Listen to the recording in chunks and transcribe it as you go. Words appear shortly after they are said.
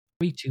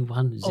3, 2,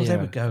 1, 0. Oh, there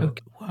we go.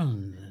 Okay.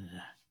 One.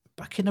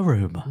 Back in the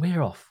room.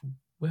 We're off.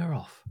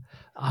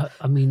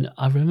 I mean,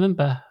 I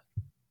remember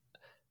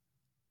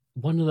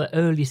one of the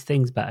earliest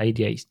things about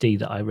ADHD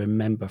that I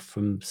remember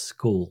from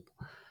school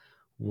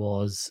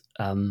was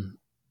when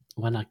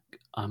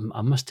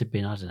I must have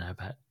been, I don't know,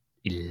 about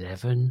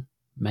 11,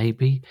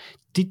 maybe.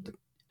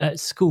 At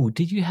school,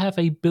 did you have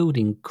a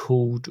building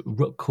called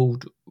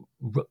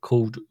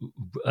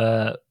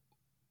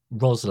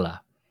Rosler,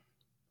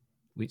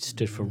 which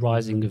stood for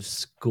Rising of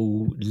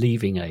School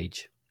Leaving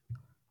Age?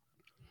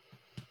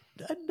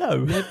 No.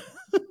 No. No.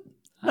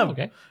 Oh,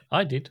 okay.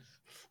 I did.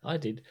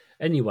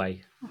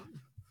 Anyway,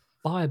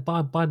 by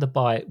the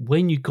by,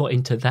 when you got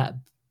into that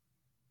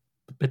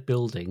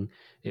building,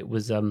 it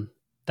was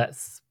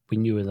that's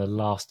when you were in the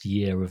last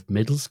year of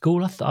middle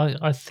school.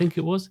 I think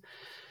it was,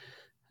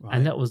 Right.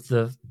 and that was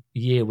the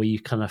year where you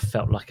kind of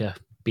felt like a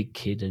big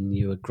kid and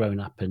you were grown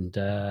up, and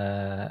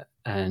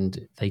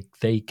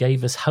they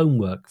gave us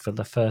homework for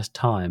the first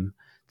time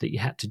that you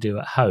had to do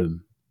at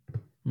home.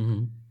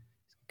 Mm-hmm.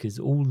 Because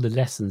all the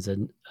lessons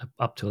and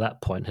up till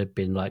that point had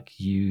been like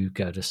you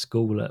go to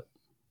school at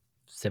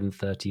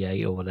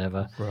 7:38 or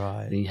whatever,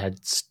 Right. then you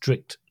had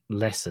strict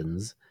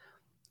lessons,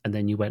 and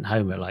then you went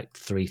home at like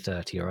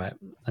 3:30, all right,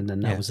 and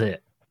then that was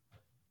it.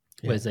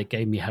 Whereas they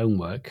gave me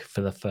homework for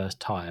the first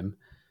time,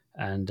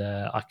 and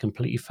I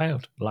completely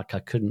failed. Like I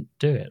couldn't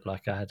do it.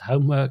 Like I had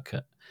homework,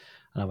 and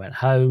I went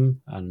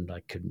home, and I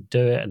couldn't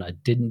do it, and I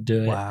didn't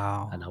do it.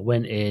 Wow. And I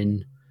went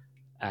in,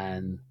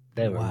 and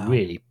they were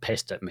really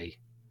pissed at me.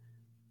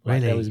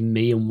 Like there was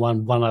me and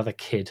one other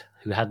kid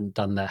who hadn't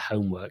done their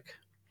homework.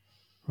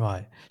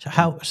 Right. So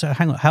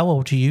hang on. How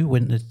old are you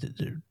when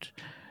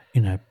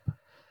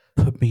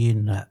put me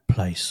in that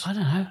place? I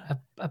don't know,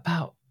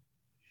 about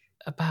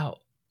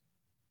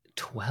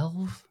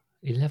 12,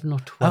 11 or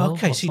 12. Oh,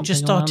 okay, so you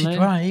just started,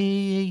 right?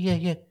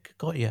 Yeah,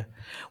 got you.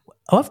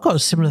 Oh, I've got a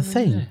similar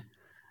thing. Yeah.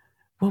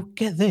 Well,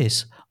 get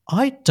this.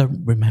 I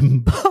don't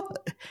remember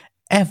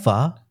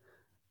ever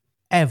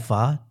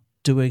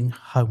doing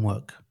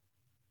homework.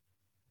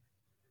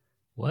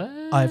 What?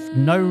 I've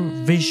no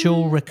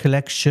visual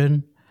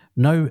recollection,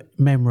 no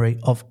memory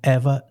of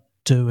ever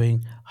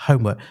doing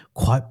homework,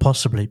 quite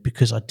possibly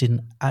because I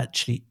didn't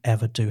actually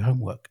ever do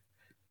homework.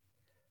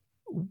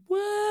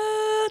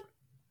 What?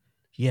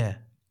 Yeah.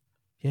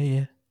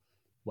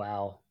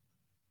 Wow.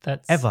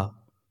 That's ever.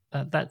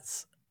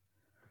 That's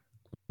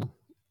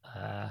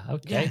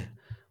okay. Yeah.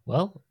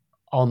 Well,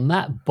 on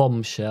that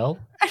bombshell,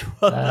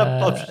 So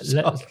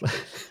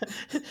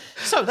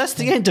that's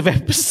the end of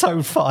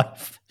episode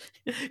 5.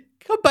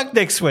 Come back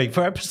next week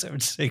for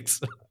episode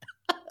 6.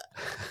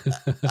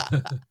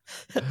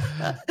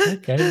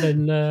 Okay,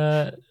 then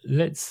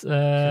let's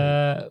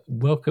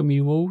welcome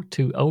you all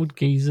to Old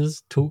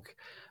Geezers Talk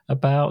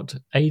about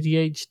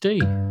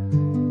ADHD.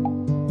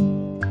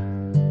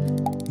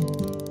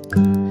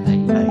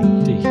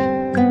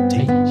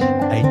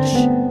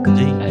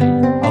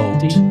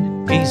 Old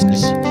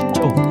Geezers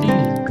Talk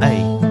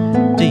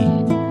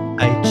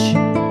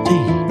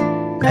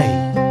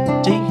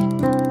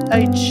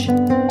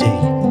ADHD.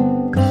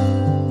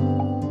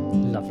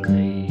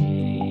 Lovely.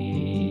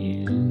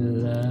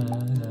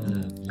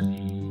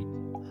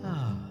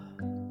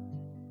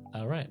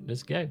 All right,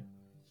 let's go.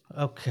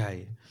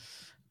 Okay.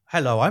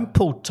 Hello, I'm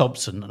Paul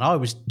Thompson, and I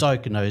was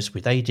diagnosed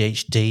with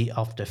ADHD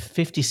after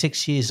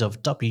 56 years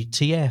of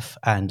WTF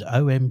and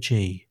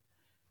OMG.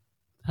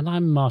 And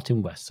I'm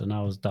Martin West, and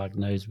I was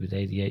diagnosed with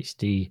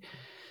ADHD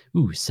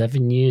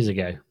 7 years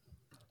ago.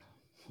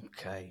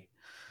 Okay.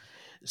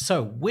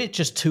 So we're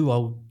just two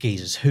old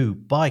geezers who,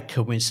 by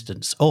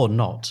coincidence or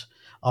not,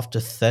 after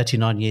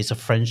 39 years of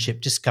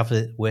friendship, discovered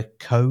that we're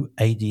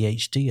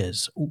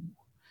co-ADHDers.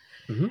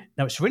 Mm-hmm.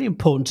 Now, it's really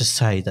important to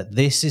say that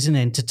this is an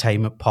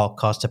entertainment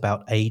podcast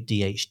about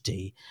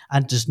ADHD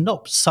and does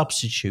not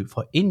substitute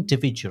for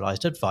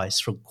individualized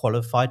advice from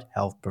qualified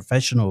health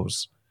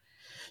professionals.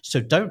 So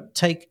don't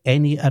take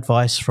any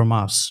advice from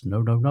us.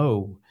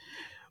 No.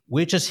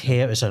 We're just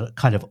here as a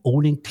kind of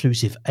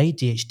all-inclusive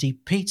ADHD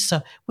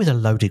pizza with a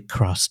loaded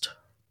crust.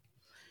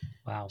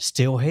 Wow.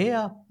 Still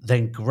here?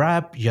 Then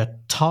grab your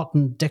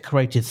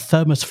tartan-decorated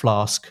thermos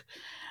flask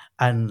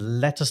and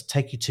let us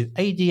take you to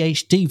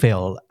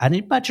ADHDville, an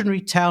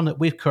imaginary town that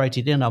we've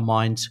created in our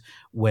minds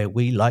where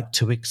we like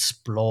to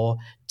explore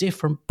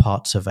different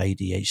parts of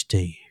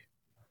ADHD.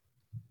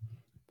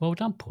 Well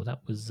done, Paul. That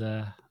was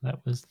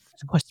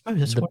quite smooth.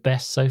 That's the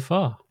best so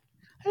far.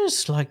 It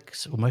was like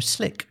almost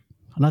slick,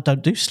 and I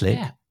don't do slick.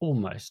 Yeah,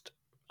 almost.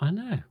 I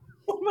know.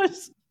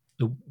 Almost.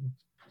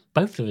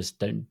 Both of us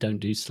don't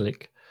do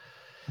slick.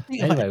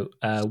 Anyway,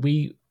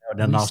 we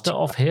start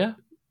off here.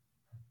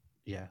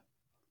 Yeah.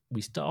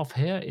 We start off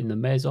here in the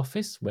mayor's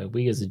office, where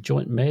we, as the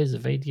joint mayors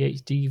of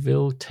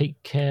ADHDville,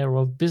 take care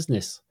of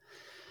business.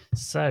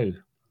 So,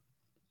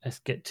 let's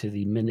get to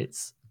the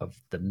minutes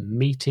of the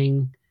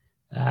meeting.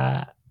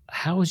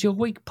 How was your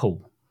week,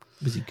 Paul?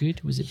 Was it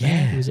good? Was it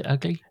bad? Was it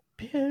ugly?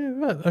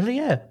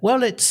 Yeah.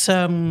 Well, it's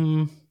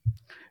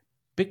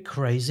bit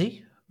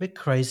crazy.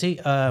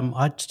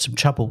 I had some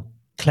trouble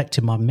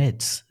collecting my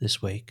meds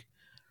this week.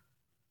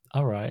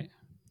 All right.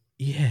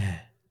 Yeah.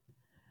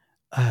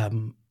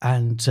 And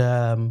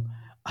I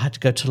had to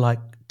go to like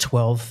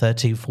 12,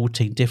 13,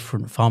 14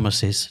 different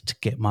pharmacies to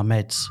get my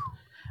meds.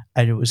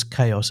 And it was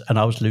chaos. And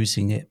I was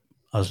losing it.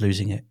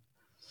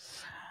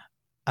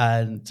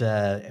 And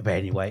but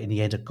anyway, in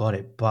the end, I got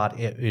it. But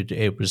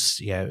it was,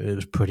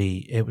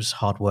 it was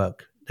hard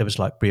work. There was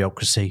like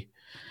bureaucracy.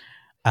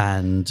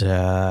 And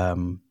at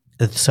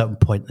a certain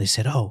point, they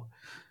said, "Oh,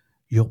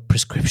 your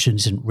prescription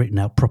isn't written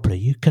out properly.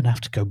 You're going to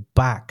have to go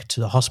back to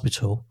the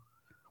hospital,"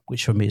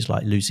 which for me is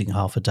like losing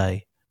half a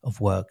day of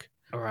work,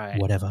 All right.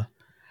 whatever,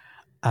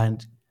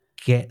 and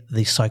get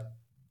the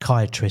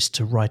psychiatrist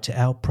to write it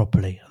out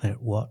properly. I think,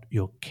 what?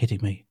 You're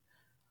kidding me.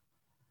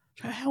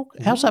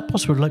 How's that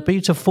possible? Like,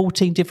 been to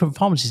 14 different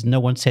pharmacies and no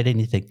one said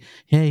anything.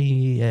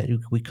 Yeah,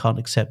 we can't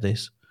accept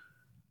this.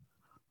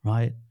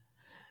 Right?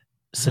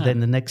 So then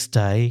the next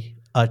day,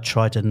 I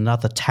tried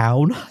another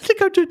town. I had to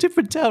go to a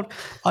different town.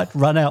 I'd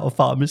run out of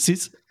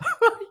pharmacies.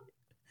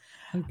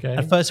 Okay.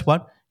 At first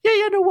one,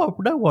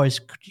 no worries.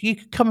 You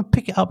can come and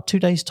pick it up 2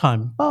 days'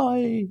 time.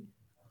 Bye.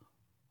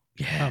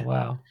 Oh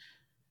wow.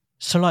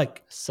 So Go on.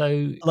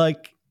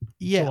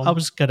 I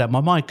was going out of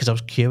my mind because I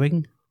was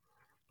queuing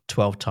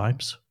 12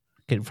 times,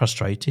 getting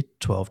frustrated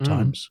 12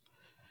 times,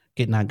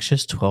 getting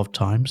anxious 12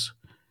 times.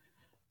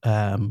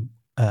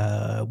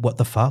 What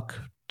the fuck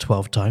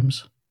 12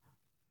 times.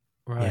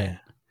 Right. Yeah.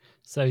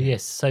 So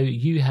yes, so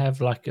you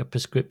have like a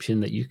prescription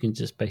that you can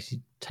just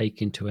basically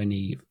take into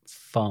any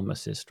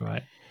pharmacist,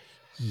 right?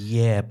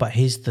 Yeah, but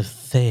here's the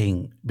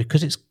thing.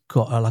 Because it's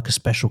got like a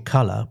special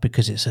color,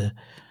 because it's a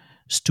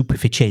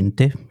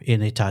stupefacente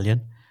in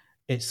Italian,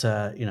 it's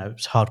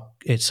it's hard.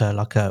 It's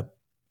like a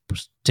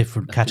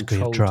different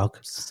category of drug,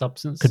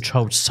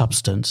 controlled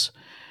substance.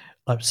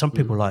 Like some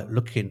people like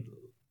looking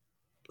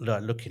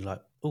like,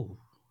 oh,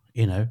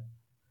 like,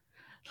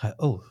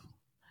 oh,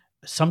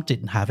 some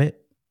didn't have it,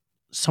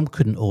 some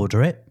couldn't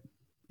order it,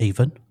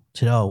 even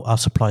said, oh, our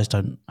suppliers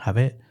don't have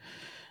it.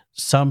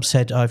 Some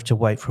said I have to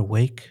wait for a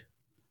week,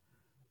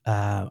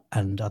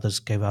 and others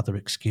gave other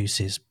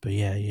excuses. But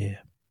yeah.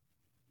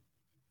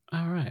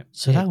 All right.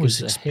 So that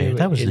was experience.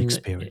 That was an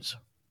experience.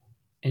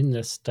 In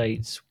the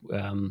States,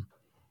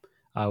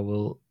 I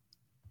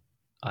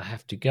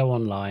have to go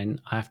online.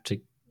 I have to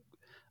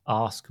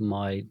ask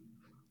my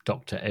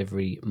doctor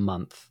every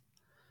month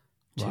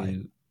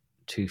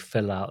to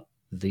fill out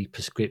the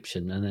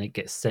prescription, and then it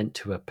gets sent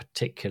to a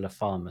particular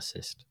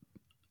pharmacist.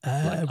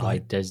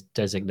 I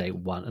designate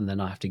one, and then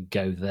I have to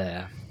go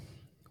there.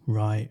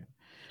 Right.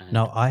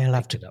 Now I'll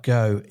have to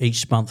go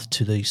each month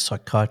to the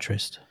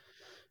psychiatrist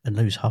and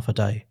lose half a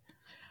day.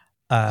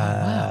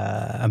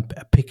 And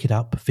pick it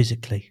up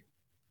physically.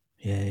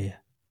 Yeah.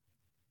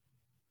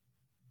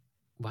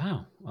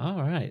 Wow.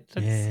 All right.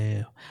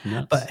 That's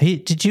nuts. But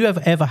did you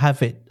ever have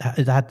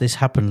had this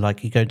happen?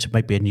 Like you go to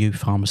maybe a new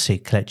pharmacy,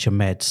 collect your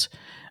meds,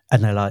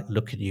 and they're like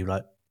looking at you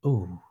like,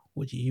 "Oh,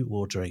 what are you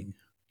ordering?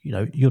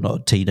 You're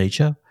not a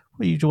teenager.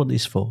 What do you want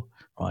this for?"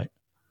 Right.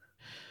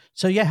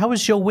 So yeah, how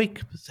was your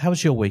week? How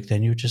was your week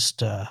then? You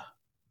just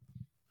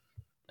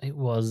It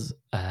was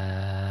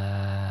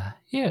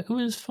it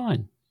was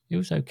fine. It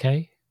was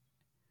okay.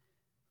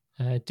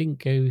 Didn't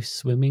go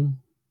swimming,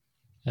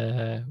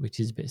 which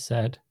is a bit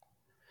sad.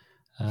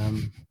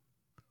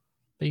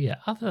 But yeah,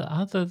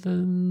 other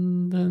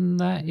than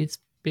that, it's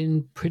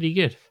been pretty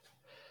good.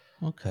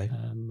 Okay.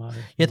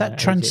 That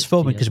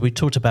transforming, because we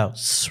talked about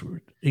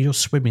your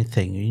swimming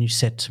thing, and you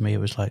said to me it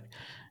was like,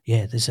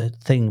 yeah, there's a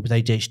thing with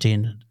ADHD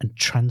and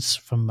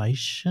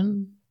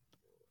transformation.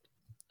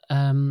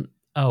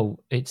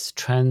 It's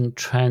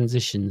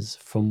transitions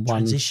from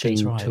one thing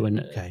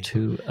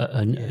to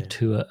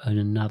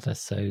another.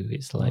 So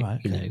it's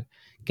like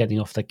getting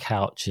off the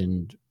couch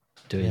and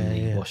doing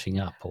the washing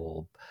up,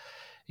 or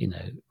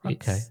I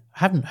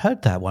haven't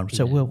heard that one,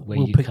 so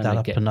we'll pick that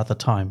up another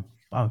time.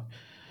 Oh,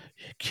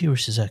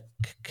 curious as a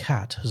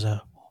cat,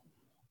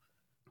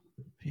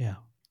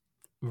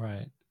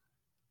 right.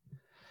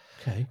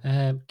 Okay.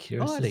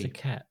 Curious as a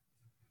cat.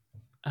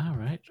 All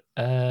right.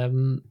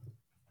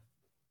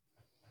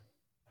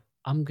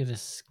 I'm going to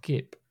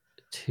skip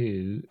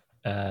to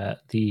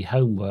the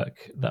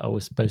homework that I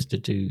was supposed to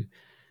do.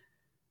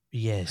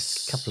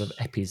 Yes. A couple of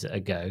epis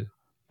ago.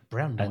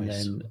 Brown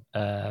noise. And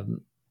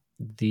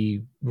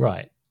then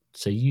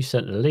so you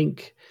sent a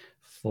link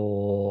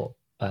for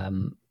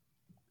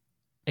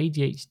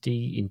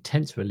ADHD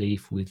intense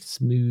relief with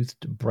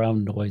smoothed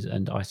brown noise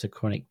and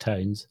isochronic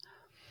tones.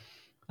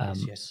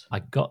 Yes. I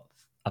got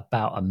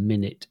about a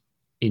minute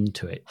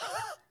into it.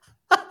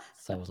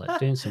 So I was like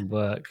doing some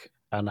work,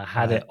 and I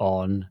had it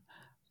on,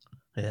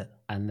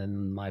 and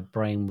then my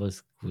brain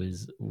was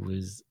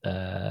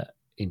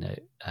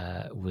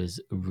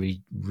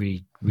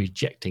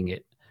rejecting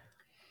it.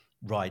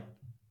 Right.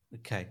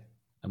 Okay.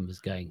 And was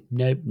going,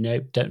 nope,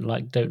 don't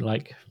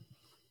like.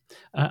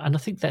 And I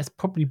think that's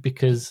probably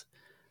because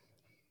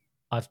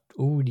I've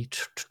already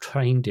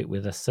trained it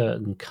with a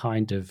certain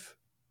kind of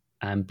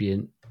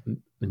ambient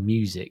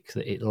music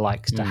that it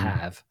likes to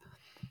have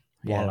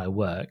while I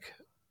work.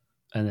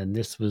 and then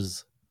this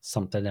was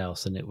something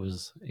else, and it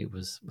was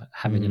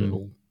having a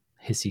little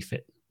hissy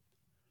fit.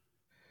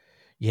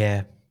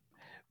 Yeah.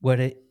 Well,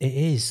 it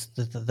is.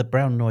 The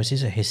brown noise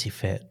is a hissy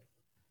fit,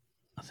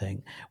 I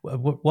think.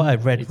 What I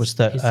read was It's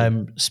that,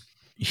 hissy.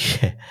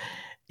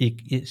 yeah,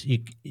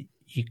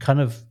 you kind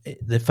of,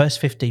 the first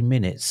 15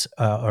 minutes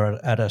are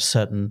at a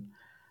certain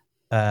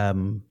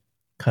kind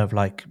of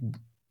like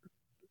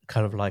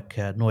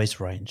noise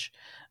range.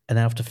 And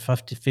then after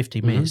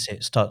 50 minutes,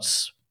 it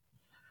starts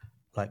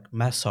like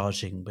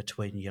massaging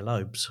between your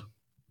lobes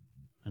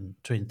and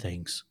between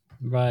things.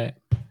 Right.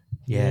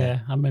 Yeah. Yeah,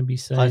 I remember you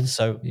saying.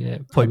 So, Yeah,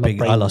 and point my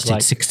being, I brain was lasted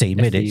like, 16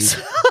 F you, minutes.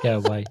 go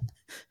away.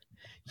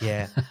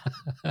 Yeah.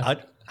 I,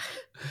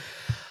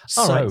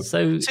 All right, so,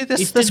 so see, it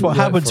that's didn't what work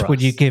happens for when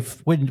you us.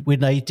 give, when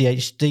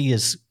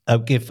ADHDers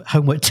give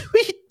homework to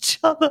each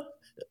other.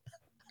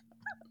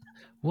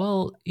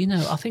 Well,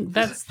 I think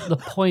that's the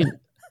point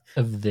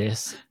of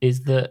this,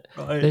 is that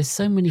Right. there's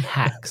so many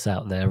hacks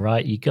out there,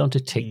 right? You go onto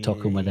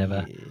TikTok and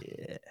whatever,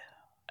 Yeah.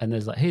 and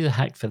there's like, here's a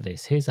hack for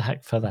this, here's a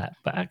hack for that.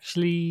 But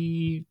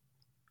actually,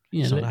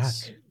 It's not a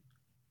let's hack.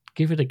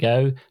 give it a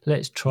go.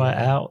 Let's try it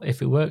Yeah. out.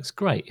 If it works,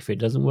 great. If it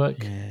doesn't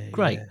work, Yeah.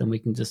 great. Then we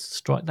can just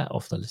strike that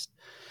off the list.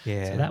 So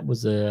Yeah. that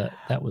was a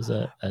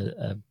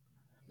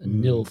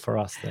nil for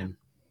us then.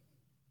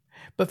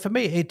 But for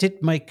me, it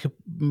did make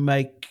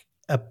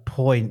a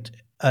point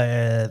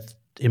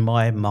in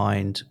my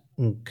mind,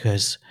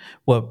 because,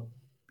 well,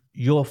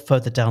 you're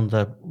further down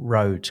the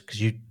road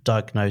because you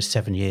diagnosed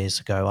 7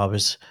 years ago. I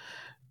was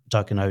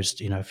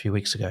diagnosed, a few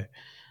weeks ago.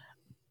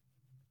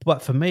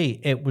 But for me,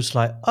 it was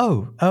like,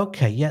 oh,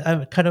 okay,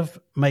 yeah, it kind of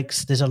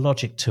there's a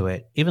logic to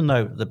it. Even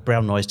though the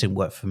brown noise didn't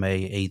work for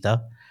me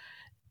either,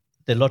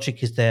 the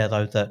logic is there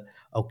though that,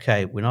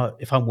 okay,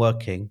 if I'm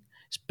working,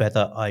 it's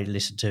better I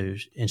listen to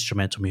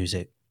instrumental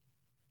music,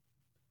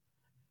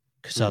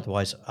 because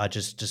otherwise I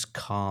just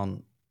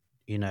can't,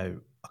 I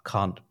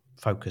can't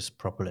focus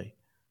properly,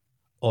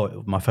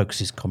 or my focus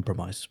is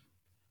compromised.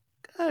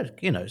 So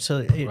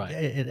Right.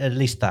 at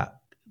least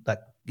that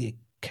it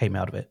came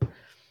out of it.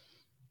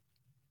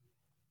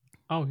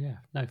 Oh yeah,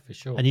 no, for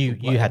sure. And you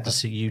had to Whatever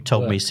see. You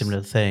told me a works.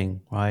 similar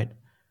thing, right?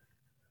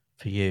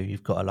 For you,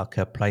 you've got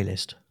a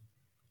playlist.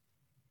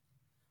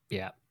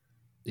 Yeah,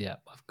 yeah.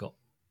 I've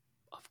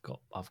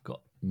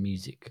got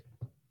music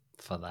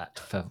for that,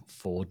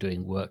 for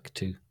doing work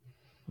too.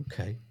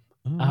 Okay.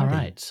 All Alrighty.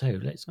 right, so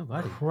let's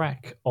Alrighty.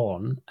 crack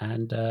on,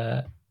 and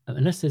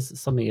unless there's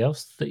something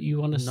else that you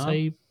want to No.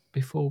 say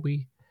before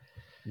we,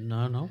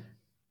 No.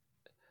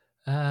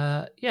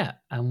 yeah,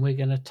 and we're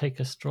gonna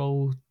take a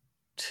stroll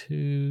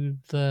to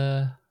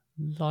the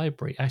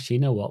library. Actually,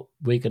 you know what?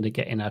 We're gonna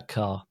get in our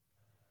car.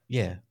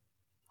 Yeah.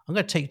 I'm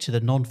going to take you to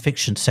the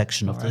non-fiction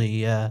section All of right.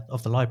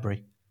 the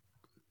library.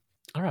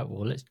 All right.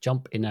 Well, let's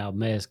jump in our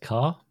mayor's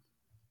car,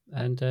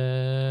 and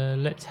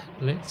let's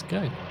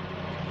go.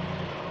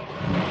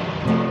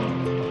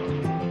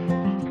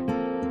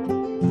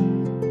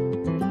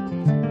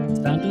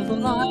 Sound of the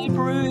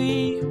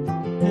library.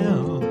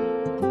 Yeah.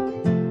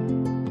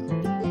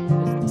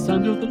 It's the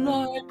sound of the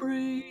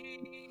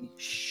library.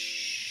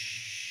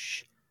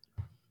 Shh.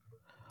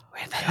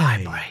 We're in the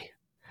library.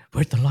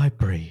 We're at the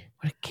library.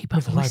 We're gonna keep our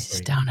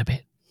voices down a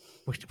bit.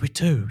 We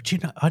do. Do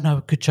you know? I know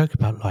a good joke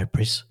about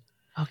libraries.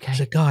 Okay.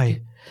 There's a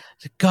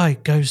guy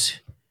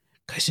goes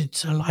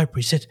into the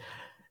library. Said,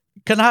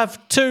 "Can I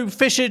have 2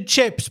 fish and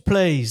chips,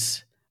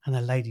 please?" And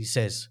the lady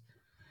says,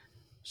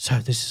 "So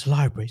this is a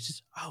library." He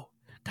says, "Oh,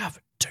 can I have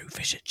 2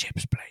 fish and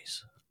chips,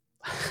 please?"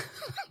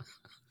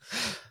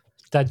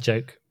 Dad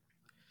joke.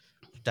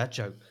 Dad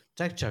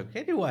joke.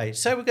 Anyway,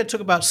 so we're going to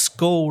talk about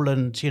school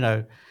and,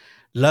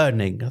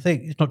 learning. I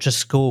think it's not just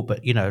school,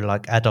 but,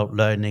 like adult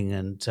learning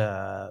and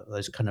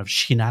those kind of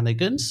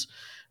shenanigans.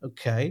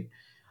 Okay.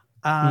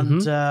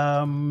 And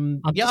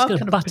I'm yeah, just I'll going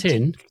to kind of butt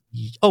in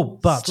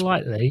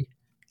slightly,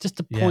 just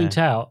to point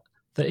out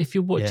that if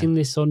you're watching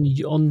this on the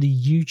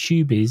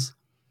YouTubes,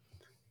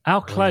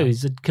 our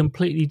clothes are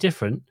completely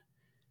different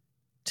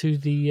to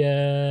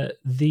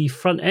the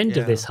front end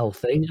of this whole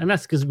thing, and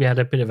that's because we had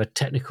a bit of a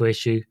technical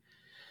issue.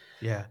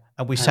 Yeah,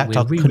 and we And sacked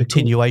our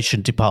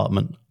continuation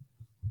department.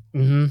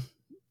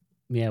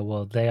 Yeah,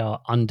 well, they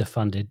are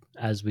underfunded,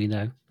 as we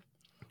know,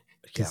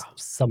 because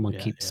someone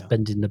keeps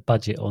spending the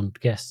budget on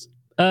guests.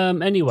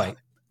 Anyway,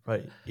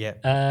 right,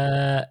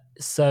 yeah.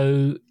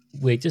 So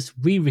we're just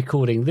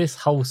re-recording this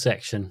whole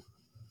section.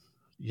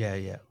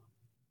 Yeah.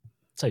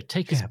 So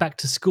take us back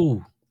to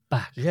school.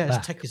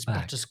 Take us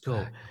back to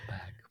school.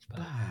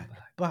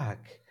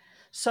 Back.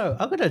 So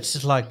I'm going to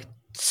just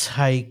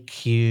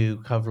take you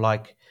kind of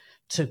like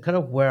to kind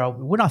of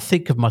when I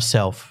think of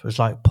myself as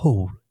like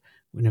Paul,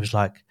 when it was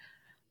like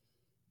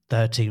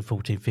 13,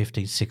 14,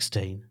 15,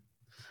 16.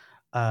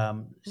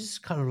 This is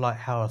kind of like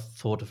how I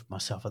thought of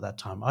myself at that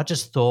time. I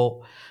just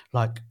thought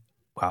like,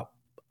 well,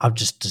 I'm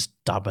just as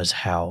dumb as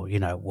hell,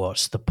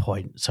 what's the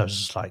point? So I was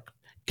just like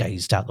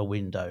gazed out the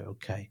window.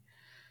 Okay.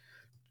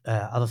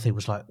 Other thing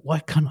was like, why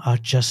can't I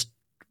just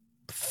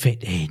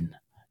fit in,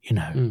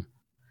 And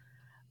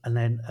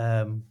then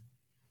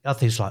I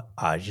think it's like,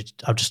 I'm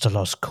just a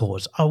lost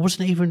cause. I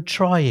wasn't even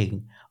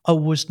trying. I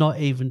was not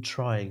even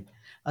trying.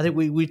 I think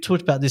we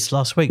talked about this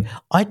last week.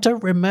 I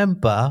don't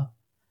remember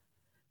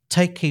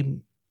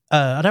taking,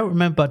 I don't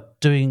remember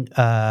doing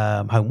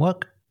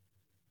homework.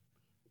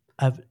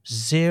 I have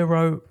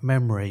zero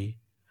memory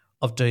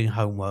of doing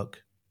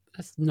homework.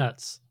 That's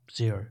nuts.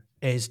 Zero.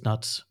 It is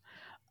nuts.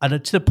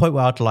 And to the point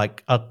where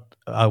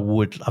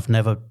I've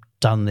never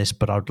done this,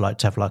 but I'd like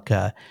to have like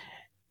a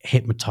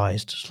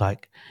hypnotized. It's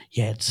like,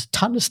 yeah, it's a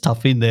ton of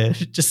stuff in there.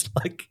 Just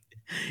like,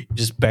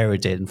 just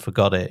buried it and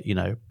forgot it,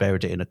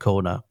 buried it in a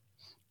corner.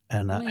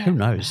 And I mean, who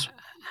knows,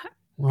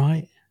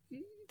 right?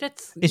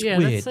 that's It's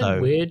weird so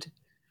though, weird.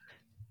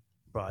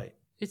 right?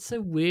 It's so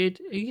weird.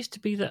 It used to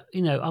be that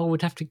I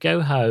would have to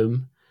go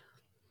home,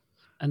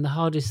 and the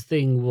hardest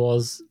thing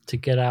was to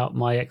get out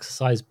my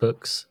exercise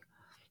books.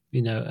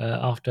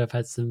 After I've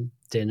had some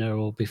dinner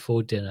or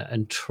before dinner,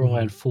 and try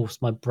and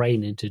force my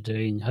brain into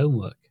doing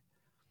homework.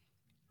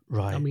 I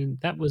Right. mean,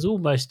 that was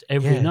almost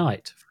every Yeah.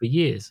 night for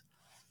years.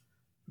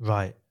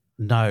 Right.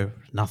 No,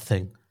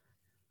 nothing.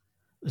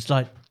 It's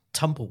like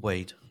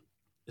tumbleweed.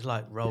 It's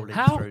like rolling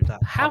How through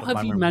that how part of have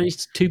my you memory.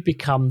 managed to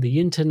become the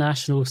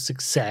international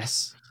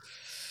success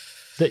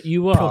that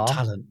you Pure are?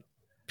 talent.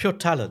 Pure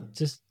talent.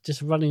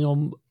 Just running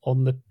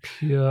on the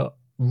pure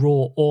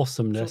raw Pure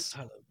awesomeness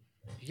talent.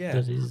 Yeah.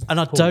 that is And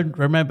I Paul. don't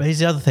remember. Here's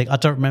the other thing. I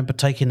don't remember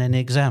taking any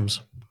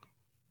exams.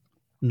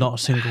 Not a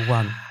single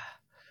one.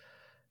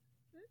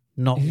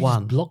 Not You just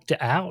one. blocked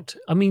it out.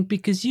 I mean,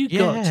 because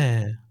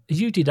Yeah.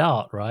 you did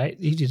art, right?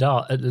 You did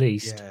art at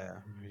least. Yeah.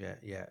 Yeah.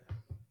 Yeah.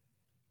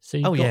 So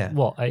you Oh, got yeah.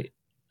 what,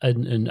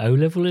 an O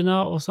level in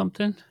art or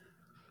something?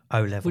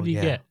 O What level. do you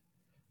Yeah. get?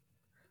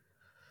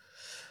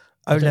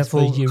 O I don't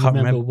suppose level. you Can't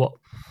remember remember.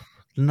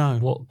 No.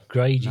 what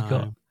grade you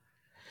got.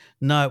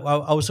 No. No.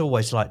 I was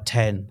always like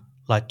 10,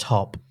 like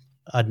top.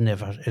 I'd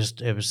never.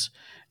 It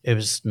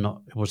was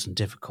not. It wasn't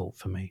difficult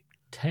for me.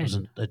 It 10.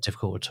 wasn't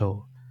difficult at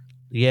all.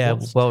 Yeah.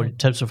 What's Well, 10? in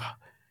terms of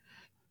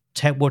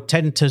 10, well,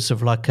 10 in terms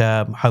of like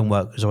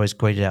homework was always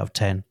graded out of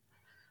 10, and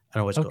I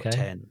always got Okay.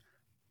 10.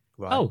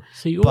 Right. Oh,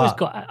 so But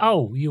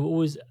you were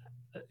always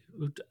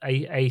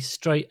a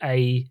straight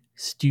A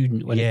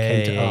student when it yeah,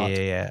 came to yeah,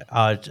 yeah,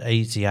 art. yeah.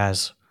 Easy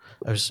as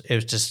it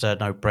was just a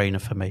no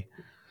brainer for me.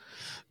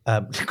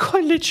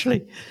 Quite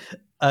literally,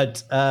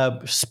 and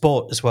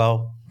sport as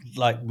well.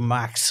 Like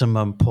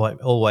maximum point,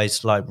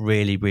 always like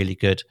really, really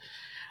good.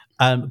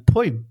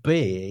 Point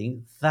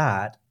being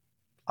that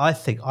I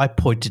think I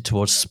pointed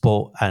towards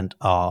sport and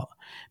art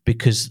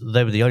because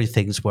they were the only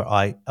things where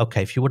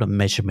okay, if you want to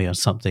measure me on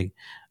something,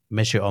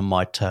 measure it on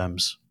my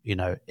terms.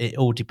 It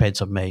all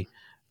depends on me.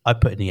 I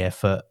put in the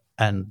effort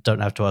and don't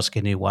have to ask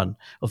anyone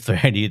of their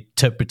any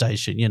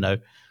interpretation.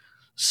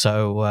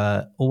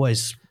 So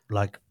always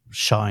like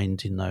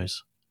shined in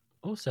those.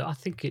 Also, I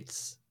think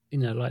it's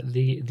like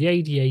the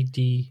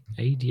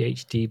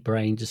ADHD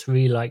brain just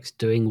really likes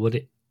doing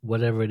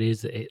whatever it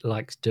is that it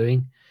likes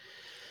doing.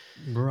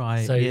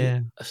 Right. So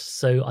Yeah.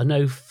 so I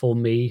know for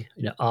me,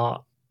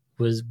 art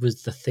was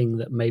the thing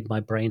that made my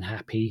brain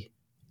happy.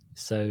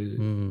 So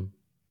Mm,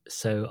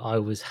 so I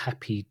was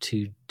happy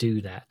to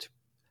do that.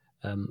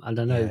 And I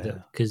know that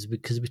yeah. because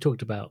we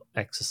talked about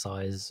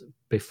exercise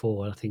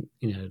before. I think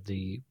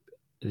the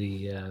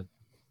uh,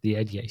 the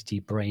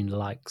ADHD brain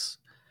likes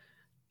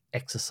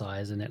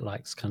exercise, and it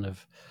likes kind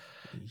of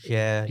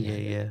Yeah. you know Yeah.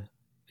 it, Yeah.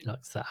 it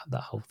likes that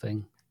whole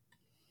thing.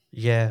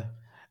 Yeah,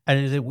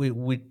 and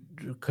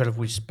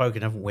we've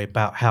spoken, haven't we,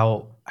 about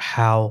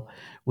how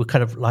we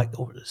kind of like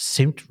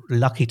seemed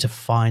lucky to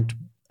find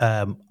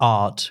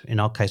art in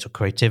our case or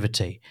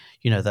creativity,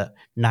 that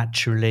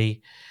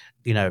naturally,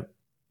 you know,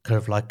 kind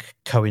of like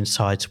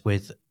coincides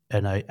with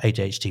an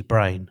ADHD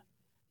brain,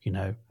 you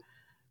know,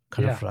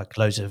 kind Yeah. of like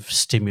loads of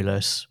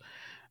stimulus.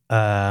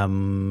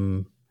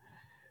 Um,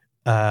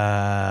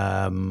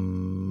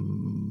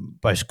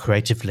 Both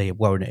creatively,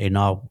 well, in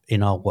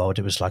our world,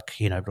 it was like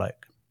you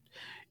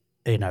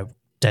know,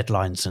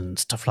 deadlines and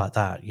stuff like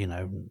that,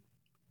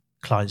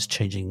 clients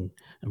changing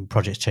and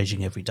projects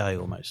changing every day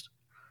almost.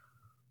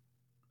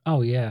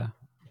 Oh yeah.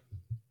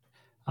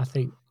 I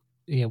think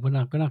when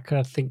I kind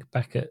of think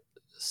back at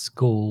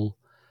school,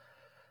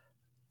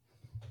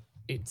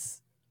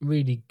 it's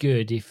really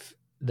good if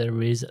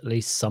there is at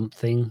least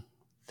something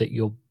that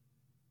your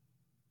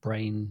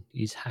brain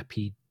is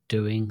happy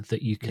doing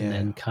that you can Yeah,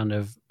 then kind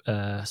of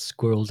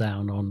squirrel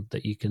down on,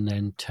 that you can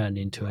then turn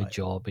into a right.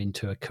 job,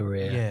 into a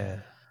career. Yeah.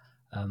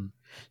 Um,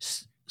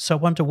 So I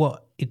wonder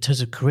what, in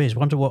terms of careers,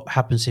 wonder what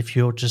happens if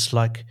you're just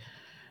like,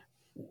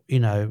 you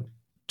know,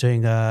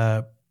 doing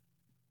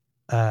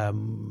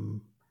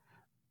um,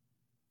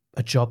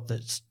 a job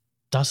that's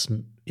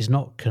doesn't is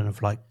not kind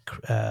of like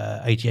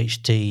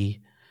ADHD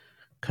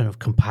kind of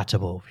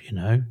compatible,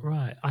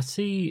 right. I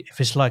see. If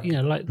it's like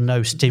Like no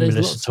there's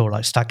stimulus lots. at all,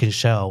 like stacking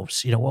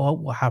shelves,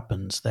 what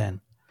happens then?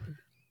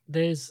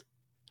 There's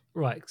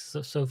right.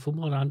 So from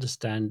what I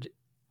understand,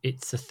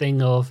 it's a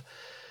thing of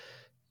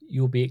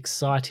you'll be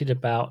excited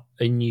about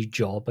a new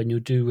job and you'll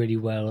do really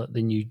well at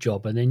the new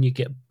job, and then you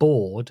get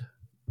bored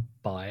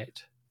by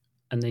it,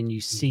 and then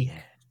you seek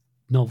Yeah.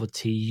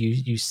 novelty,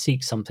 you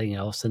seek something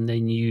else, and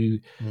then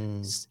you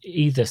Mm.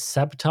 either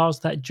sabotage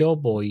that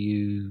job, or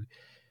you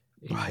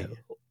know, Right.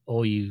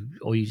 or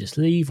you just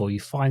leave, or you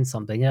find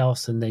something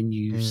else, and then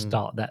you Mm.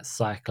 start that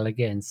cycle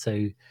again.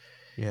 So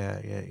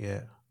Yeah. Yeah.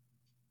 Yeah.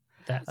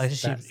 I that's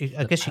guess that's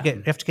I the guess you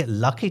pattern. have to get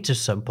lucky to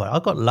some point. I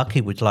got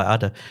lucky with I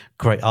had a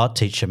great art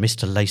teacher,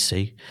 Mr.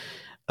 Lacey,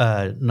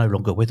 no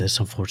longer with us,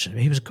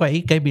 unfortunately. He was great.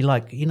 He gave me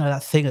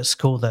that thing at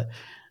school that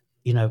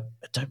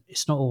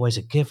it's not always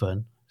a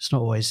given. It's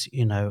not always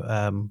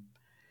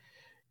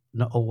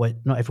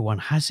not everyone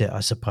has it. I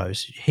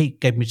suppose he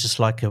gave me just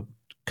like a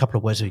couple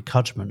of words of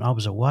encouragement. I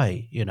was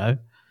away.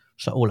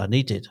 So all I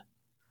needed,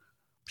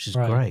 which is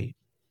Right. great.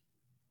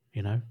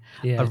 I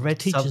Yeah, read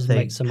teachers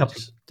make something. so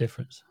much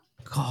difference.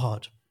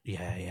 God,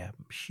 yeah, yeah,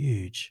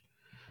 huge.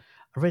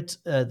 I read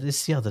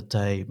this the other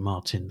day,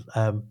 Martin.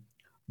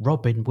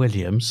 Robin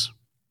Williams,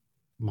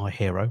 my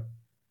hero.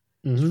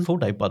 His Hmm. full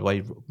name, by the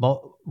way,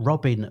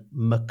 Robin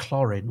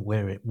McLaurin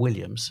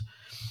Williams,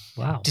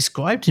 Wow.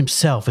 described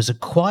himself as a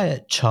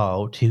quiet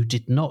child who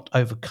did not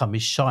overcome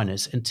his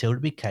shyness until he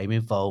became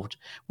involved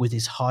with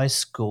his high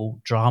school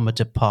drama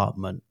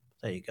department.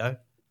 There you go.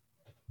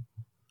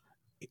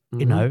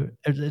 Hmm.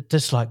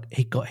 Just like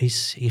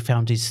he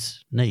found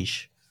his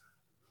niche,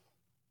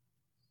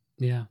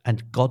 Yeah.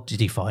 and God, did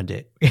he find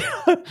it?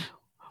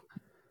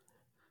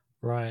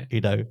 Right. you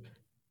know,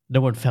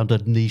 no one found a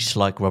niche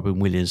like Robin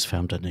Williams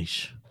found a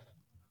niche.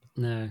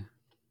 No,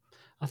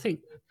 I think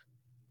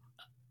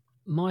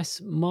my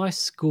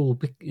school,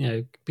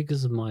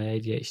 because of my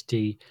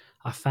ADHD,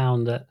 I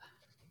found that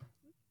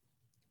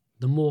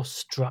the more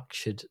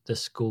structured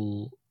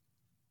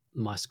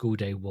my school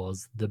day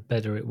was, the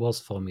better it was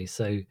for me.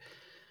 So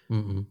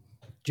Mm-mm.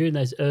 during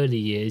those early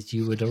years,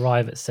 you would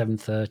arrive at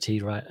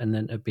 7:30, right, and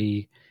then it'd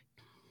be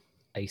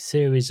a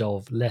series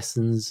of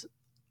lessons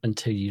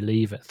until you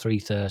leave at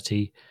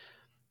 3:30,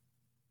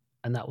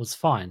 and that was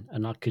fine,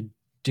 and I could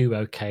do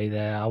okay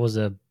there. I was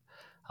a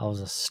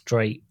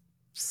straight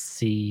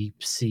C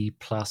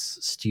plus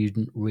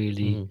student,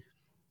 really. Mm-hmm.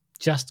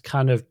 Just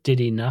kind of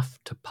did enough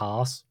to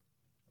pass.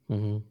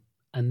 Mm-hmm.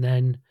 And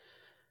then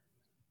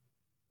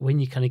when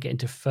you kind of get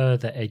into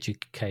further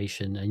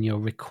education and you're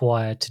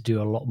required to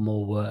do a lot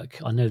more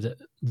work, I know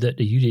that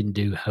you didn't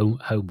do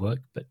homework,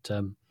 but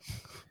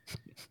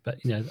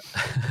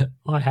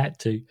I had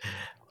to.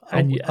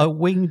 And I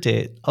winged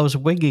it. I was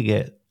winging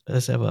it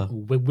as ever.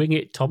 Wing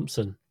it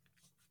Thompson.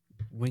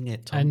 Wing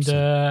it, and Thompson.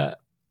 uh,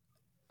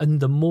 and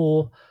the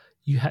more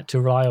you had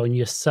to rely on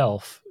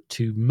yourself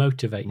to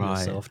motivate Right,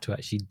 yourself to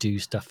actually do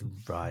stuff,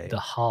 right. the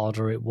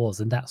harder it was.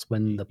 And that's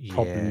when the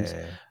problems,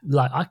 Yeah,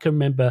 like, I can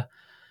remember,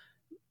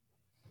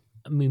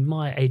 I mean,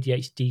 my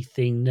ADHD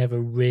thing never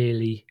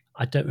really,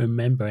 I don't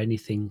remember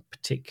anything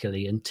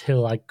particularly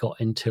until I got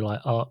into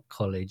like art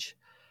college,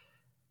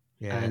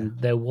 yeah, and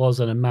there was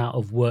an amount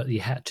of work that you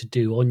had to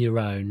do on your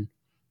own.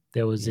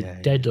 There was a yeah,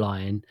 yeah.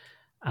 deadline,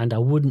 and I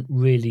wouldn't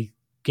really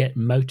get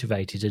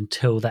motivated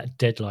until that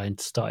deadline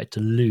started to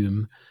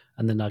loom.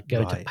 And then I'd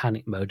go into Right.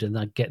 panic mode and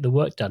I'd get the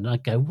work done. And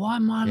I'd go, why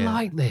am I Yeah,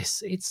 like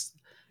this? It's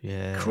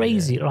yeah, yeah.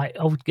 crazy. Like,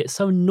 I would get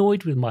so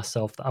annoyed with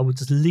myself that I would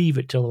just leave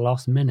it till the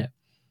last minute.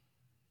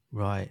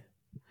 Right.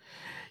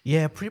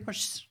 Yeah, pretty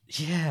much.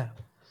 Yeah.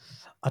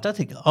 I don't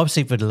think I was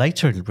even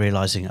later in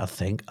realizing. I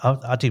think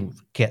I didn't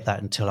get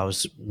that until I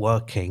was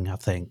working. I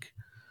think,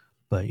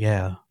 but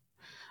yeah.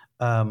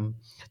 Um,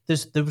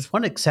 there was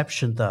one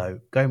exception though.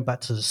 Going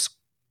back to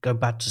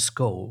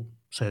school.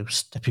 So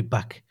stepping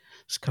back,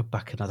 let's go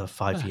back another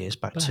 5 years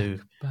back to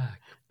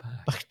Back.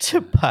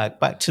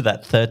 back to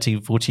that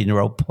 13,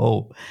 14-year-old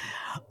Paul.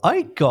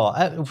 I got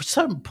at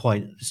some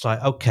point. It's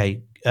like,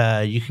 okay,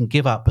 you can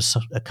give up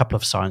a couple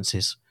of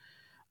sciences,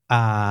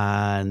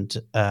 and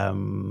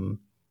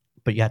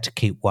but you had to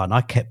keep one.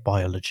 I kept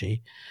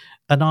biology,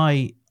 and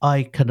I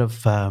kind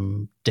of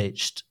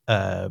ditched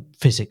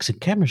physics and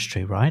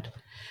chemistry, right?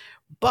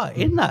 But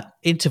in Mhm. that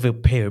interval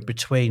period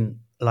between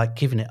like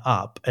giving it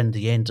up and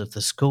the end of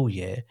the school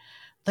year,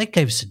 they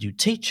gave us a new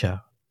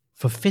teacher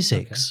for Okay.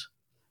 physics,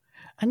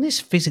 and this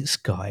physics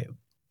guy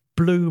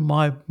blew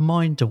my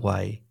mind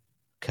away.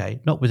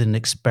 Okay, not with an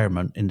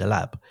experiment in the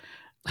lab.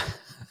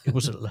 It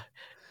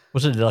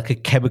wasn't like a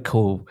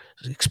chemical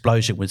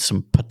explosion with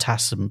some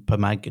potassium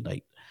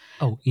permanganate.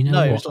 Oh, you know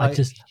No, it what? was like,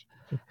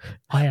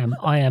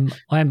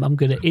 I'm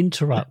going to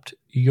interrupt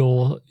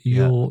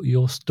yeah,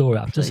 your story.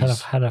 I've just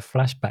please, had a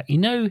flashback. You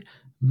know,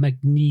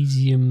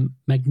 magnesium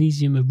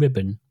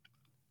ribbon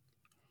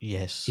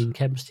yes, in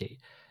chemistry.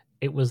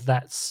 It was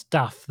that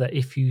stuff that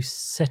if you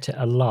set it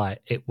alight,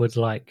 it would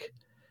like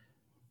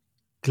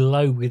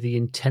glow with the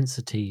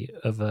intensity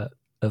of a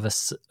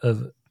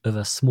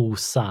small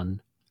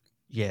sun.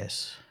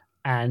 yes,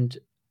 And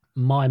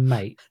my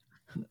mate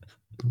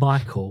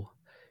Michael,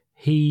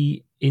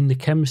 he in the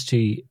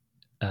chemistry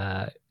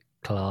uh,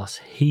 class,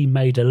 he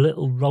made a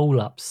little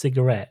roll-up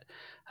cigarette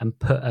and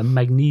put a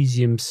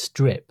magnesium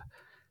strip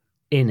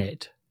in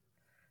it,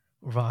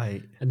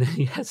 right, and then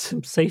he had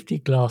some safety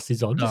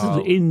glasses on.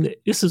 no,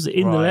 This was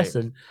in the right,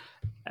 lesson,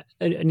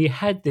 and you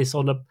had this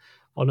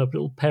on a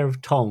little pair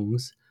of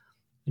tongs,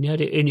 and he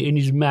had it in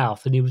his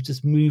mouth, and he was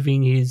just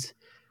moving his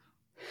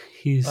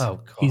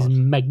Oh his God.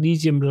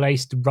 magnesium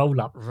laced roll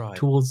up Right.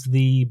 towards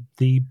the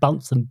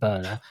Bunsen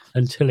burner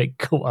until it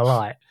caught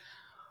alight.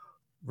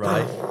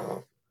 Right.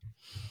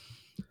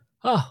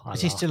 Oh, I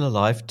Is he laughed. still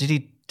alive? Did he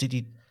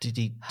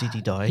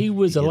die? He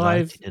was Did he die?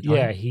 alive. Did he die?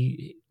 Yeah,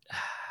 he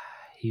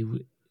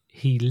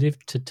he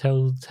lived to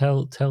tell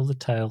the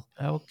tale.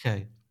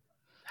 Okay.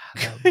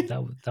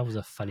 That was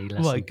a funny My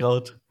lesson.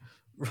 God.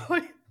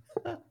 Right.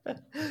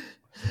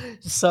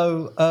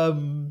 So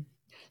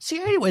see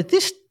anyway,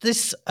 this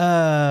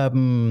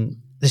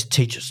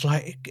teacher's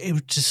like it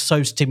was just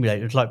so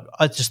stimulating. It was like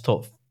I just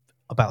thought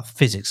about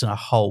physics in a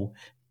whole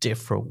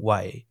different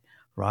way,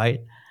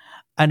 right?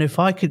 And if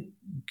I could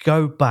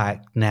go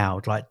back now,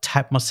 like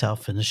tap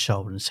myself in the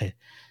shoulder and say,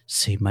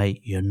 see,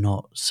 mate, you're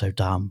not so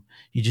dumb.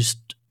 You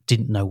just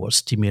didn't know what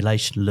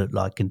stimulation looked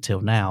like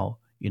until now,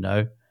 And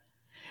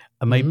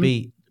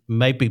Hmm.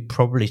 maybe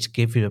probably to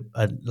give you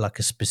like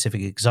a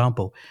specific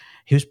example,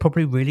 he was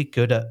probably really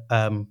good at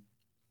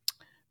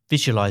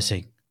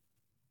visualizing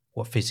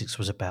what physics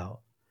was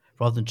about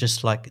rather than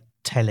just like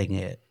telling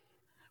it,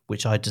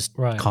 which I just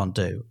Right. can't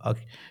do.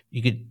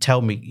 You could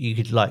tell me, you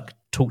could like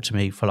talk to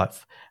me for like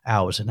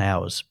hours and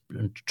hours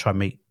and try and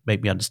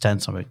make me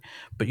understand something,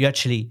 but you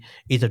actually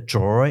either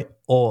draw it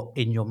or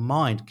in your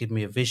mind give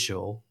me a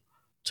visual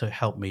to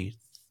help me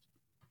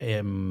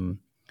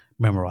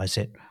memorize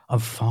it. I'm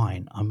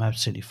fine. I'm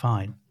absolutely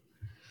fine.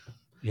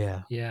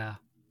 Yeah. Yeah.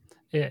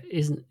 Yeah.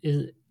 Isn't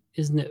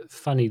it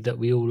funny that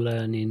we all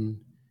learn in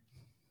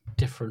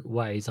different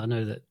ways? I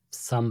know that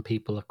some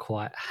people are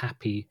quite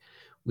happy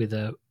with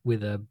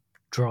a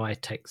dry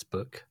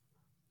textbook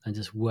and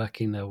just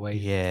working their way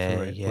through Yeah.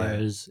 it. Yeah.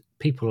 Whereas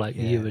people like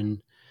you Yeah.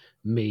 and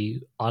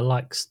me, I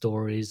like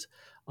stories.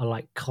 I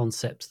like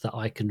concepts that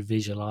I can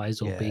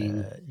visualize or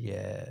being,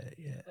 Yeah.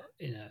 Yeah.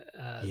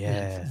 Yeah.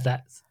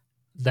 Yeah.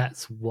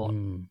 that's what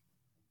Mm,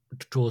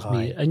 draws me.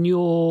 right. And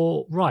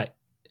you're right.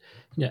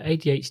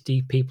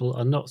 ADHD people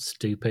are not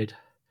stupid.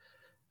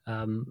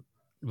 Um,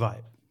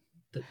 Right.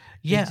 that they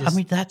Yeah. I just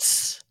mean,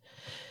 that's,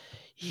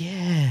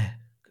 yeah.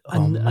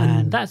 Oh, and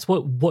man. that's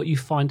what you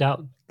find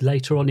out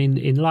later on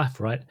in life,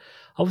 right?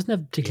 I was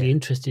never particularly Yeah.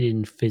 interested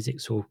in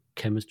physics or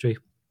chemistry,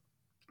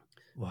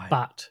 Right.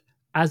 but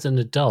as an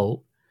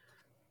adult,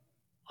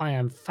 I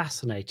am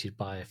fascinated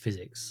by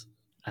physics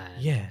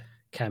and Yeah.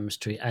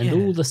 chemistry and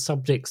all Yeah. the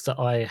subjects that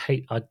I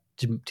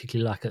didn't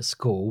particularly like at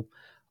school.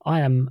 I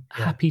am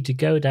Yeah. happy to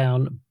go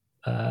down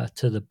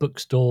to the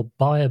bookstore,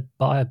 buy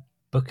a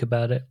book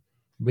about it,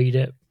 read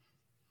it,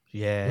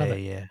 Yeah. love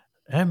it. Yeah.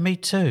 And me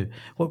too.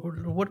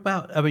 What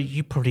about, I mean,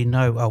 you probably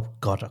know, oh,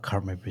 God, I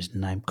can't remember his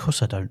name. Of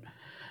course I don't.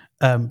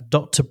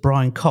 Dr.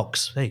 Brian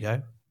Cox. There you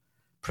go. Oh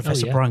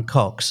Professor yeah, Brian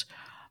Cox.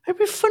 He'd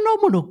be a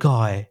phenomenal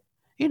guy.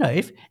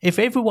 If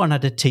everyone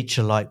had a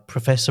teacher like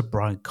Professor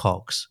Brian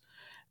Cox,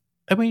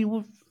 I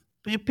mean,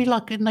 it'd be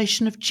like a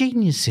nation of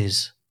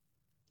geniuses.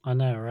 I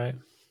know, right?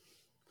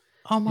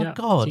 Oh my Yeah,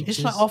 God, it's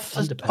like teachers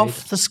underpaid.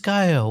 off the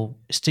scale,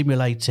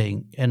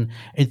 stimulating and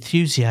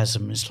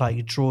enthusiasm. It's like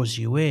it draws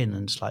you in,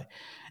 and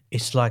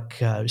it's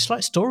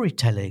like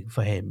storytelling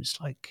for him. It's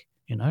like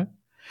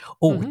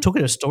Oh, Hmm.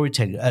 talking of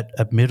storytelling,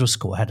 at middle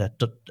school, I had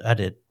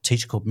a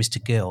teacher called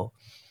Mr. Gill,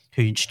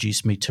 who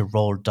introduced me to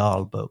Roald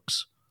Dahl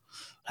books.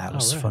 That Oh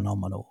was right.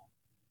 phenomenal,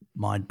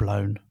 mind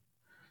blown,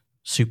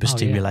 super Oh yeah.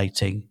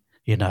 stimulating.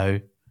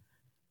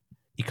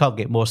 You can't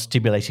get more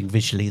stimulating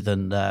visually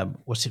than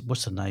what's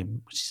the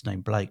name? What's his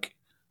name? Blake,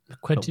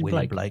 not Quentin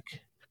William Blake.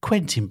 Blake.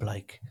 Quentin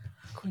Blake.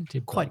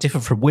 Quentin Quite Blake.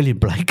 different from William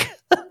Blake.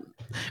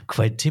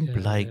 Quentin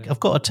Blake. Yeah. I've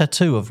got a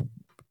tattoo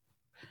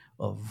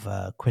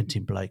of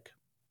Quentin Blake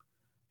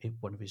in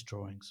one of his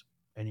drawings.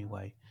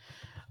 Anyway,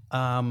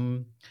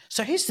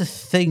 so here's the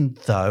thing,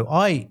 though.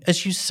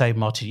 As you say,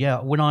 Martin,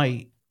 yeah, when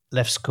I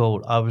left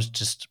school, I was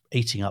just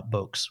eating up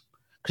books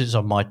because it's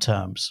on my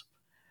terms.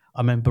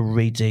 I remember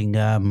reading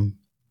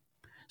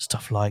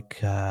stuff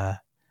like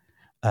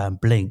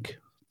Blink,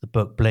 the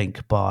book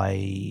Blink by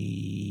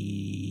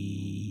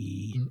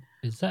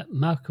Is that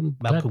Malcolm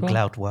Malcolm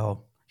Gladwell?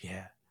 Gladwell.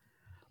 Yeah.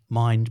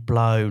 Mind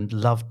blown,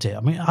 loved it.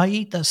 I mean, I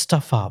eat that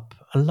stuff up.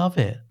 I love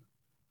it.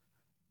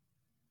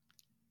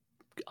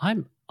 I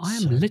am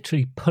So,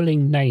 literally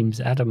pulling names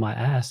out of my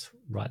ass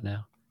right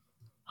now.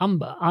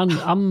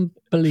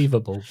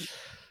 Unbelievable.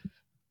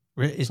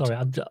 it's, Sorry,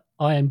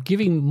 I am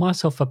giving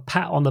myself a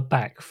pat on the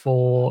back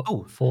for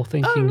oh,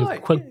 thinking oh, of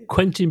right. Yeah.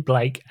 Quentin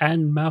Blake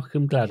and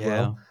Malcolm Gladwell.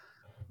 Yeah.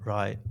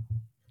 Right.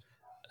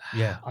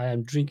 Yeah. I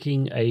am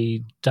drinking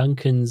a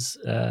Duncan's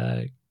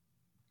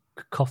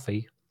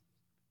coffee.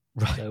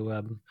 Right.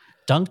 So,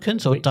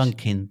 Duncan's or which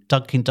Dunkin'?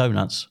 Dunkin'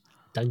 Donuts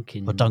or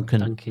Dunkin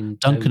Dunkin'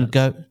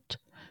 Donuts.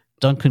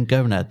 Dunkin'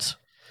 Gonads.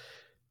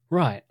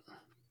 Right.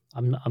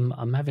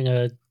 I'm having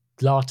a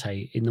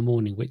latte in the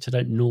morning, which I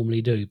don't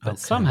normally do, but Okay.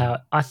 somehow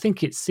I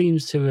think it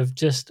seems to have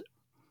just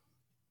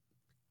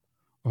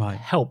Right.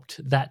 helped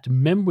that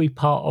memory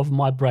part of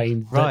my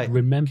brain that Right. Give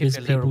remembers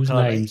you a little people's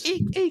kind of names.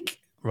 eek,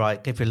 eek.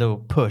 Right. Give you a little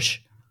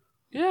push.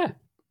 Yeah.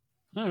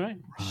 All right.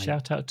 Right.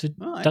 Shout out to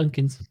Right.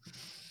 Duncan's.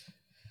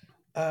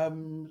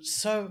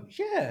 So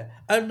yeah,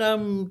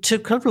 and to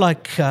kind of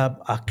like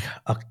a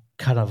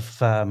kind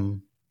of I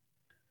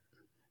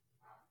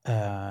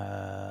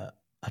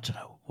don't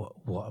know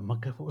what am I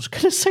what was I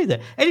going to say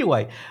there.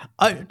 Anyway,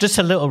 just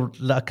a little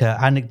like an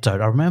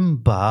anecdote. I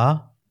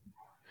remember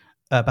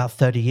about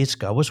 30 years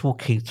ago, I was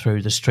walking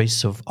through the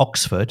streets of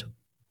Oxford.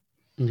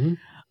 Mm-hmm.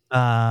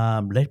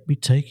 Let me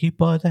take you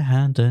by the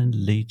hand and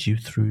lead you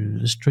through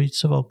the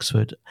streets of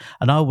Oxford.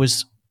 And I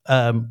was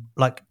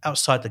like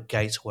outside the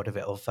gates, or whatever,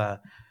 of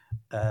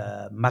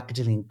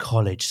Magdalene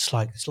College. It's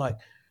like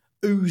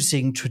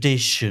oozing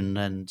tradition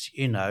and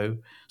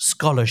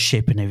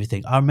scholarship and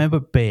everything. I remember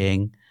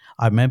being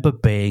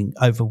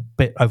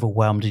bit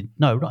overwhelmed.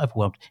 No, not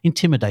overwhelmed,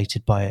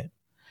 intimidated by it.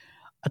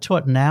 I tell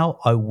you what, now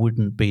I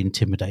wouldn't be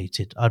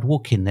intimidated. I'd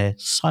walk in there,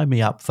 sign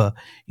me up for,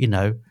 you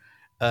know,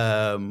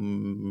 whatever,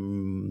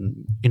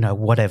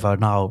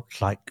 and I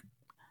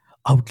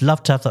would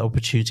love to have that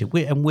opportunity.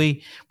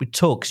 We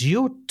talk because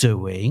you're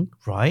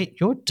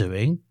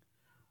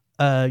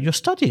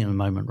studying at the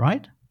moment,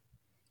 right?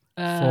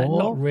 Not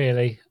For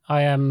really.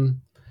 I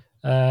am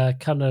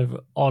kind of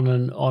on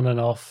and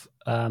off.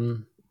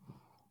 I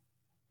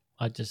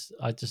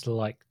just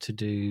like to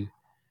do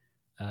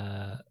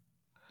uh,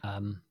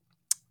 um,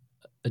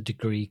 a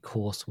degree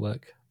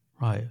coursework.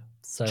 right,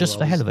 So just I for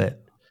the hell was of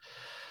it,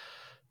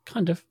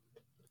 kind of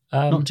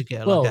not to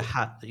get like a well.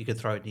 hat that you can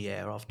throw in the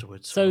air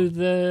afterwards. So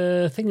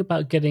the thing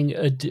about getting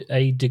a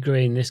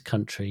degree in this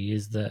country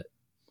is that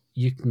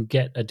you can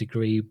get a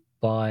degree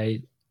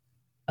by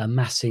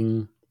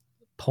amassing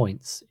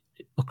points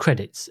or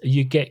credits.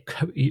 You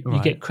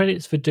Right. get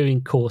credits for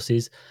doing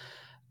courses,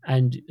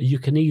 and you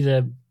can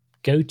either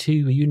go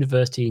to a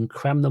university and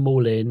cram them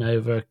all in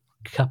over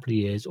a couple of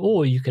years,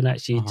 or you can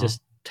actually Uh huh.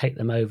 just take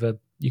them over.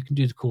 You can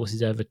do the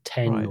courses over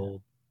 10 Right.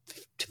 or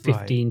Right.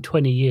 15,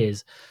 20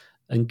 years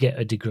and get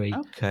a degree.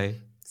 Okay.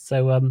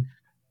 So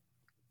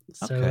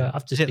Okay.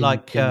 I've Is just it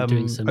like been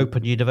doing some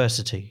open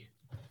university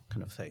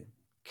kind of thing?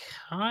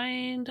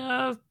 kind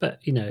of, but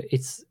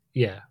it's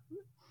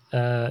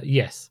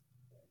yes.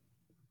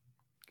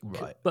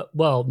 Right. But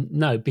well,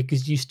 no,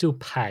 because you still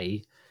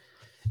pay.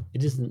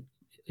 It isn't.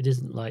 It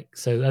isn't like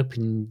so.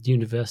 Open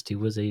University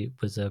was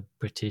a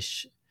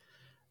British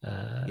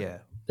uh, Yeah.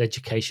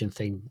 education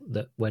thing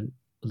that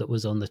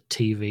was on the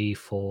TV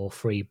for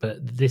free.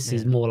 But this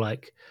is Yeah. more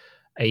like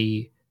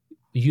a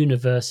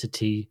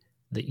university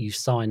that you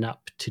sign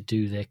up to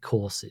do their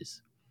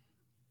courses.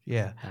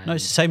 Yeah. No,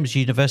 it's the And same as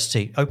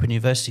university. Open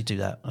University do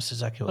that. That's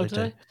exactly what oh, they do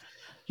do. they?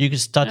 You can All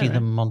study right,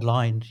 them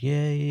online.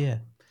 Yeah, yeah, yeah.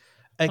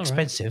 all right.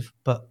 Expensive,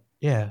 but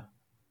yeah,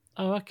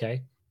 Oh,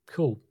 okay,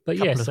 cool. But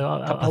yeah, couple of so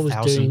couple I of was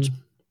thousand,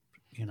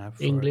 doing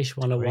for a English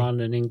degree.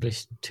 101 and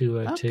English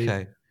 202,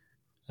 Okay.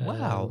 um,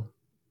 Wow.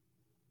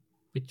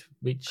 which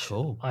which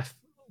Cool. I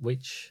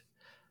which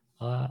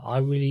I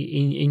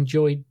really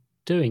enjoyed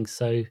doing.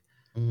 So,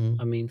 I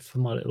Hmm. mean, for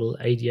my little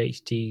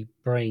ADHD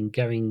brain,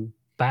 going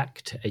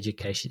back to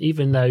education,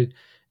 even though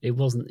it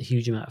wasn't a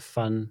huge amount of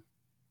fun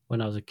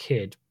when I was a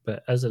kid,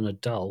 but as an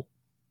adult,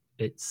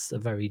 it's a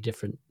very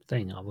different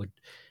thing. I would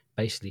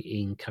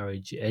basically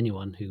encourage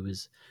anyone who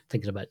was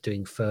thinking about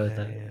doing Yeah,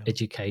 further yeah.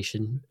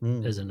 education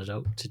Mm. as an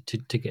adult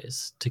to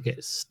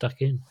get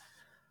stuck in.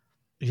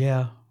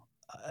 Yeah.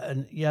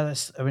 And yeah,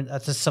 that's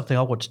just something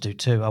I want to do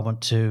too. I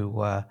want to,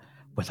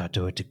 whether I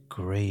do a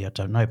degree, I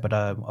don't know, but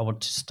I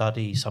want to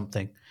study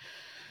something.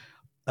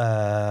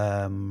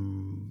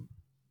 Um,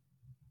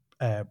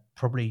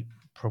 probably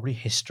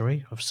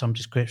history of some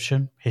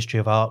description. History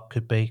of art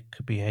could be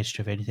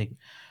history of anything.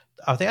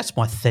 I think that's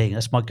my thing.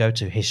 That's my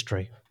go-to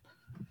history.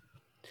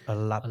 I I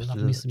love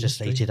love me some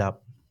just eat history. it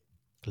up.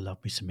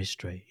 Love me some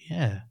history.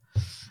 Yeah,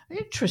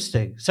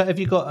 interesting. So, have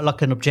you got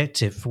like an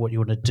objective for what you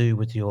want to do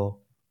with your?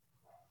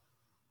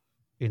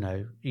 You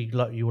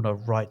want to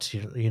write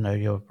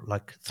your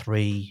like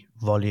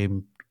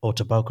 3-volume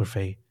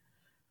autobiography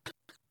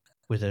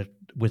with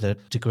a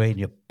degree in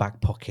your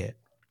back pocket,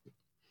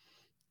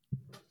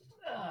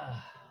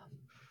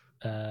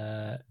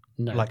 Uh,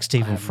 no, like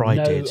Stephen Fry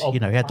did. He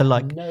had I the have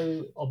like.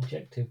 no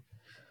objective.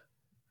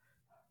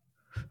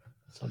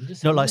 So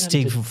Not I'm like just having to.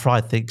 Stephen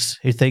Fry thinks.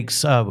 He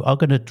thinks, "Oh, I'm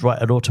going to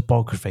write an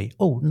autobiography."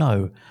 Oh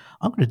no,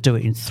 I'm going to do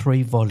it in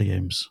 3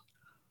 volumes.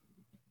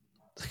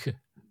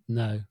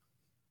 No,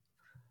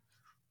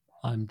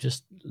 I'm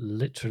just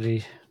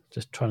literally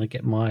just trying to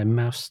get my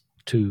mouse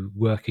to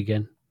work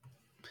again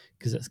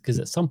because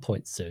at some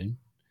point soon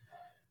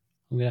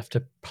I'm gonna have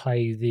to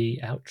play the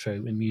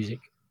outro in music.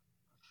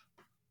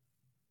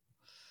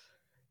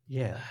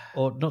 Yeah,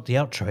 or not the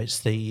outro. It's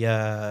the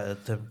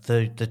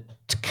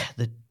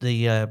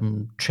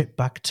trip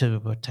back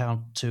to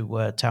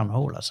town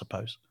hall, I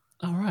suppose,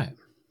 All right,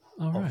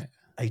 all of right,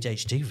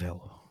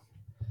 ADHDville.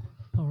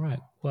 all right.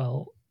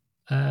 Well,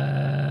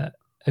 uh,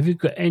 have you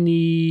got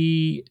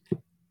anything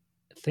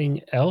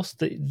else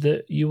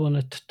that you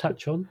want to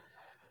touch on?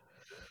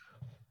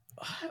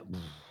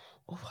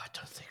 Oh, I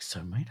don't think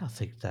so, mate. I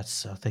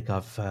think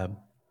I've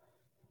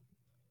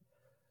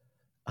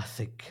I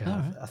think All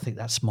right. I think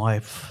that's my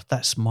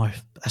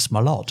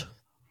lot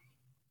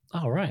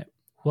All right.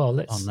 Well,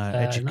 let's on in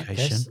that case,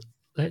 education.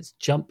 let's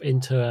jump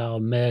into our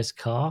mayor's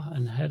car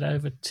and head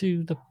over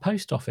to the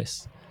post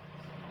office.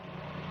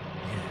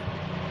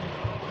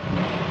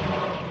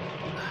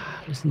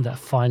 Listen to that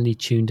finely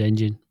tuned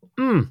engine.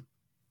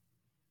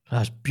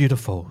 That's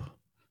beautiful.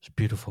 It's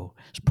beautiful.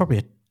 It's probably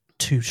a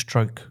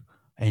 2-stroke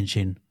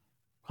engine.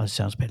 It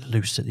sounds a bit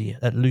loose at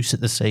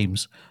the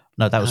seams.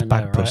 No, that was I know,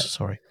 Bagpuss. right?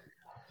 Sorry.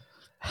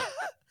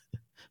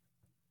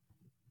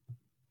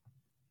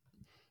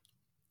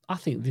 I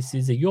think this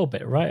is your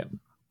bit, right?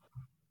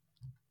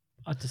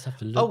 I just have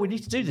to look. Oh, we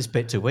need to do this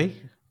bit, do we?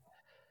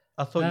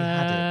 I thought you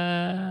had it.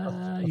 I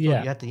thought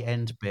Yeah. you had the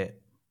end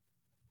bit.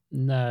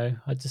 No,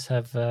 I just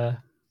have.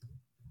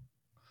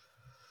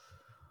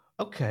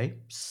 Okay,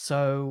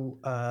 so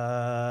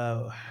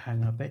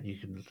hang on a bit. You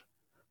can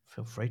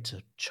feel free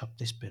to chop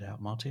this bit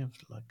out, Martin.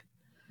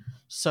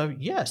 So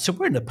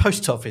we're in the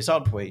post office,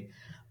 aren't we?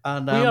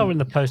 And We are in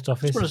the post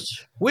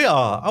office. We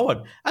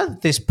are.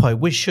 At this point,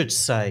 we should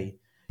say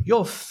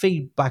your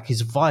feedback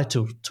is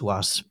vital to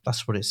us.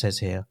 That's what it says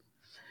here.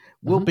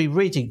 We'll be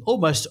reading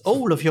almost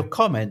all of your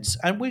comments,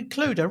 and we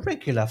include a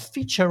regular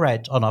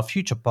featurette on our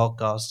future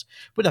podcasts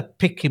with a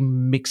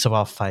picking mix of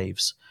our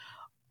faves.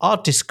 Our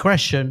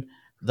discretion,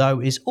 though,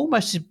 is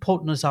almost as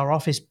important as our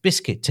office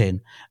biscuit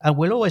tin, and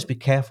we'll always be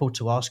careful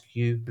to ask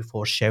you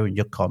before sharing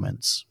your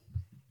comments.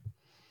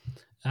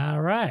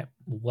 All right.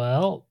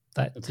 Well,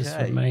 that just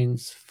Okay.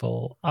 remains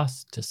for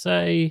us to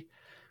say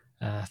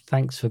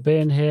thanks for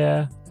being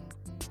here.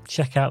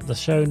 Check out the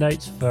show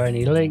notes for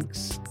any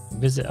links.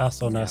 Visit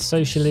us on our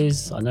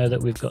socialies. I know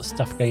that we've got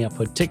stuff going up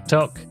on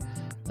TikTok.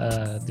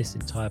 This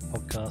entire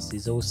podcast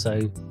is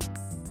also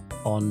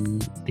on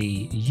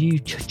the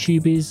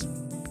YouTubies.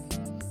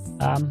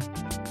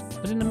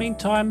 But in the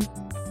meantime,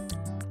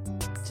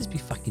 just be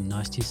fucking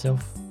nice to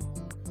yourself.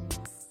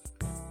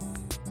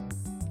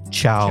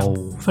 Ciao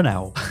for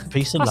now.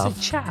 Peace and love.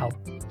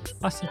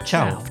 I said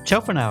Ciao. Ciao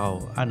for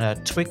now. And a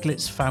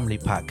Twiglets family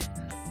pack.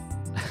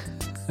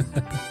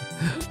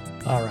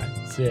 All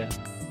right. See ya.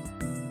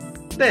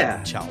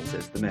 There, Ciao.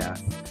 says the mayor.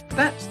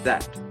 That's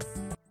that.